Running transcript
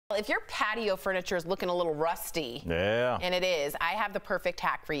if your patio furniture is looking a little rusty, and it is, I have the perfect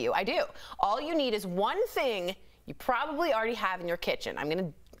hack for you. I do. All you need is one thing you probably already have in your kitchen. I'm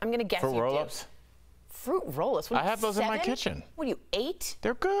gonna guess Fruit you roll-ups? do. Fruit roll-ups? I have those in my kitchen. What are you, 8?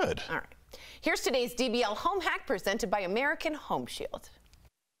 They're good. All right. Here's today's DBL home hack presented by American Home Shield.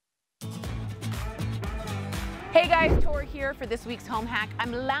 Hey guys, Tori here for this week's home hack.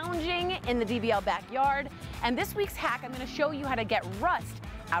 I'm lounging in the DBL backyard, and this week's hack, I'm going to show you how to get rust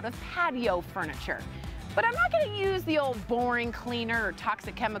out of patio furniture. But I'm not going to use the old boring cleaner or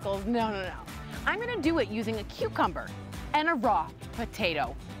toxic chemicals. No. I'm going to do it using a cucumber and a raw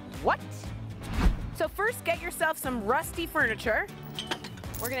potato. What? So first, get yourself some rusty furniture.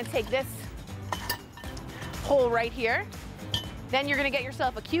 We're going to take this hole right here. Then you're going to get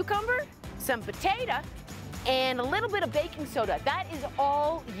yourself a cucumber, some potato, and a little bit of baking soda. That is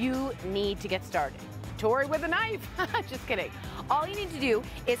all you need to get started. Tori with a knife. Just kidding. All you need to do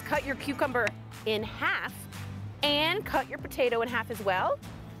is cut your cucumber in half and cut your potato in half as well.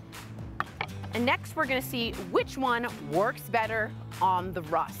 And next we're gonna see which one works better on the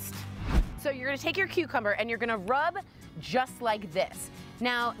rust. So you're gonna take your cucumber and you're gonna rub just like this.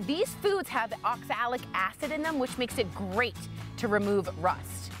 Now, these foods have oxalic acid in them, which makes it great to remove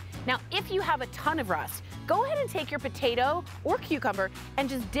rust. Now, if you have a ton of rust, go ahead and take your potato or cucumber and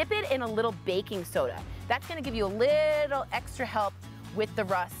just dip it in a little baking soda. That's gonna give you a little extra help with the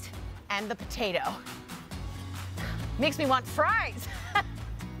rust and the potato. Makes me want fries.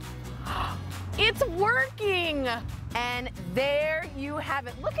 It's working! And there you have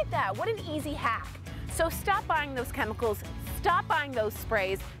it. Look at that, what an easy hack. So stop buying those chemicals, stop buying those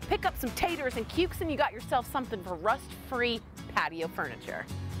sprays, pick up some taters and cukes, and you got yourself something for rust-free patio furniture.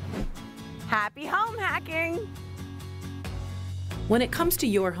 Happy home hacking! When it comes to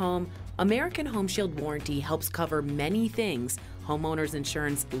your home, American Home Shield warranty helps cover many things homeowners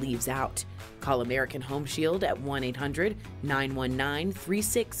insurance leaves out. Call American Home Shield at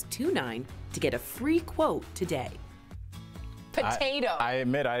 1-800-919-3629 to get a free quote today. Potato. I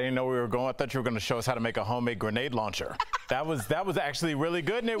admit, I didn't know we were going. I thought you were going to show us how to make a homemade grenade launcher. That was actually really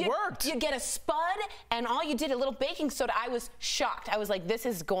good, and it worked. You get a spud, and all you did a little baking soda. I was shocked. I was like, this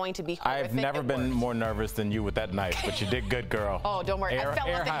is going to be horrific. I've never been more nervous than you with that knife, but you did good, girl. Oh, don't worry. Air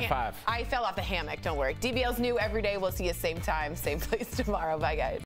high five. I fell off the hammock. Don't worry. DBL's new every day. We'll see you same time, same place tomorrow. Bye, guys.